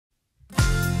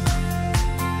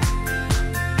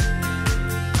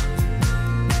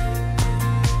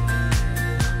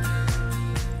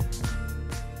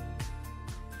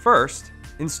First,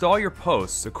 install your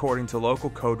posts according to local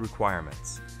code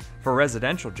requirements. For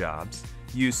residential jobs,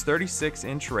 use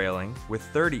 36-inch railing with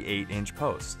 38-inch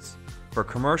posts. For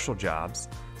commercial jobs,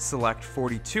 select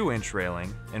 42-inch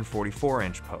railing and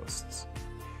 44-inch posts.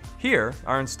 Here,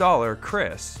 our installer,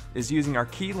 Chris, is using our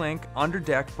Key-Link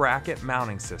underdeck bracket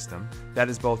mounting system that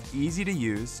is both easy to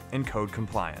use and code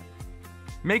compliant.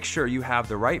 Make sure you have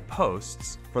the right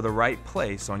posts for the right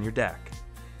place on your deck.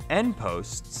 End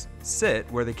posts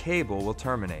sit where the cable will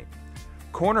terminate.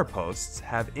 Corner posts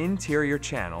have interior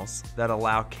channels that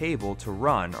allow cable to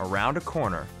run around a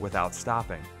corner without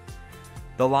stopping.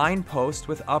 The line post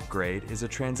with upgrade is a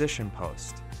transition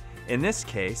post. In this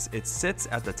case, it sits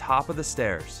at the top of the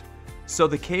stairs, so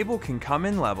the cable can come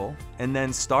in level and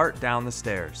then start down the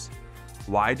stairs.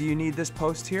 Why do you need this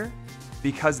post here?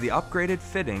 Because the upgraded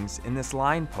fittings in this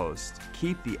line post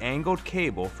keep the angled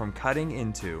cable from cutting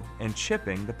into and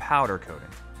chipping the powder coating.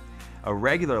 A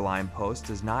regular line post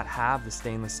does not have the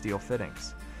stainless steel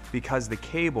fittings because the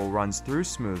cable runs through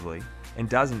smoothly and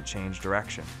doesn't change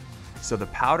direction, so the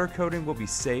powder coating will be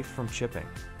safe from chipping.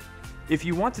 If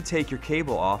you want to take your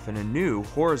cable off in a new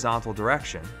horizontal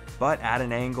direction, but at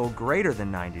an angle greater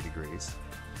than 90 degrees,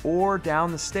 or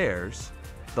down the stairs,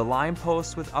 the line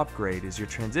post with upgrade is your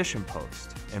transition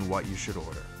post and what you should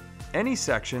order. Any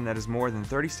section that is more than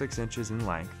 36 inches in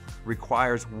length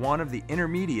requires one of the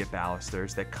intermediate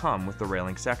balusters that come with the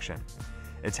railing section.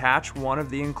 Attach one of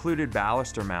the included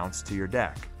baluster mounts to your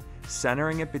deck,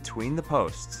 centering it between the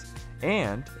posts,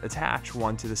 and attach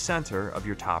one to the center of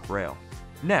your top rail.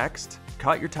 Next,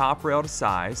 cut your top rail to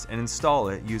size and install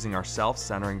it using our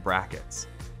self-centering brackets.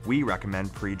 We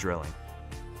recommend pre-drilling.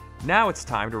 Now it's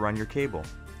time to run your cable.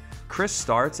 Chris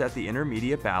starts at the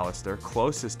intermediate baluster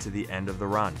closest to the end of the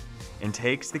run and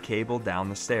takes the cable down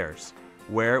the stairs,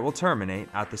 where it will terminate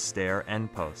at the stair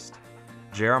end post.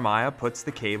 Jeremiah puts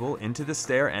the cable into the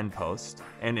stair end post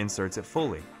and inserts it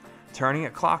fully, turning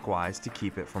it clockwise to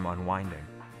keep it from unwinding.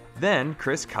 Then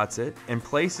Chris cuts it and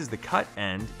places the cut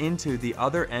end into the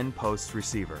other end post's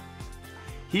receiver.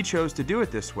 He chose to do it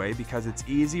this way because it's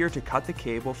easier to cut the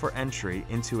cable for entry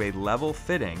into a level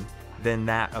fitting than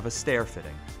that of a stair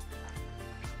fitting.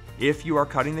 If you are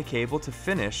cutting the cable to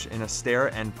finish in a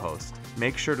stair end post,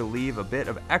 make sure to leave a bit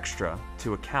of extra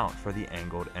to account for the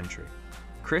angled entry.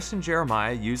 Chris and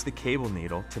Jeremiah use the cable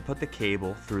needle to put the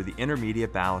cable through the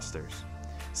intermediate balusters,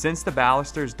 since the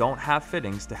balusters don't have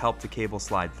fittings to help the cable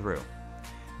slide through.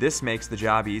 This makes the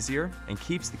job easier and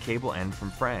keeps the cable end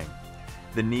from fraying.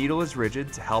 The needle is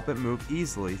rigid to help it move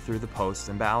easily through the posts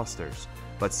and balusters,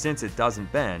 but since it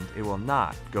doesn't bend, it will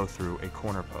not go through a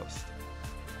corner post.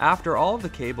 After all of the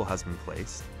cable has been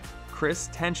placed,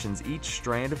 Chris tensions each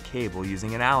strand of cable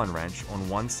using an Allen wrench on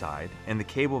one side and the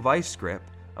cable vice grip,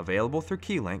 available through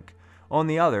Key-Link, on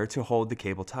the other to hold the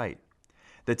cable tight.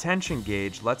 The tension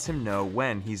gauge lets him know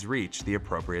when he's reached the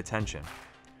appropriate tension.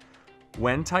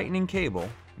 When tightening cable,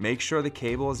 make sure the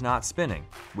cable is not spinning,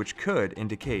 which could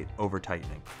indicate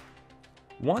over-tightening.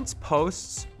 Once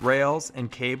posts, rails,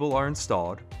 and cable are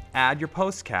installed, add your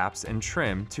post caps and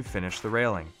trim to finish the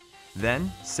railing.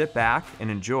 Then sit back and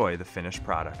enjoy the finished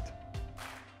product.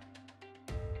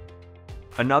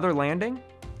 Another landing?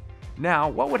 Now,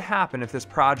 what would happen if this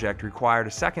project required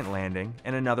a second landing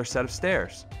and another set of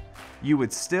stairs? You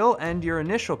would still end your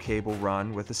initial cable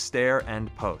run with a stair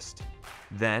end post.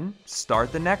 Then,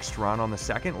 start the next run on the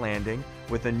second landing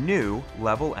with a new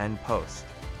level end post.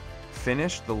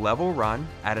 Finish the level run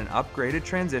at an upgraded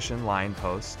transition line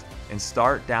post and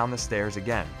start down the stairs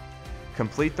again.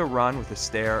 Complete the run with a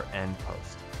stair end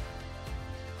post.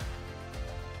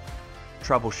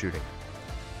 Troubleshooting.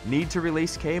 Need to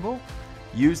release cable?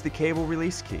 Use the cable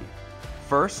release key.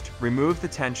 First, remove the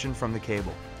tension from the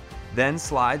cable. Then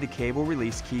slide the cable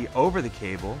release key over the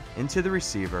cable into the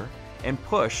receiver and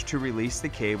push to release the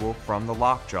cable from the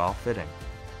lockjaw fitting.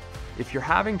 If you're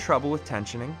having trouble with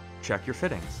tensioning, check your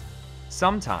fittings.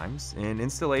 Sometimes, in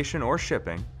installation or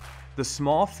shipping, the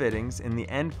small fittings in the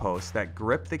end post that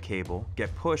grip the cable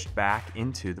get pushed back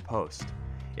into the post.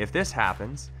 If this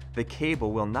happens, the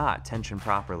cable will not tension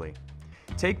properly.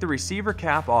 Take the receiver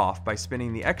cap off by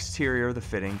spinning the exterior of the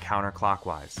fitting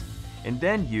counterclockwise, and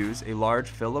then use a large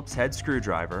Phillips head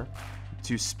screwdriver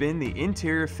to spin the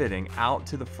interior fitting out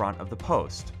to the front of the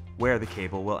post, where the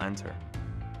cable will enter.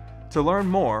 To learn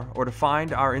more or to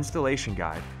find our installation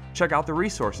guide, check out the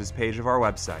resources page of our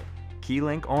website,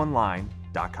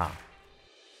 keylinkonline.com.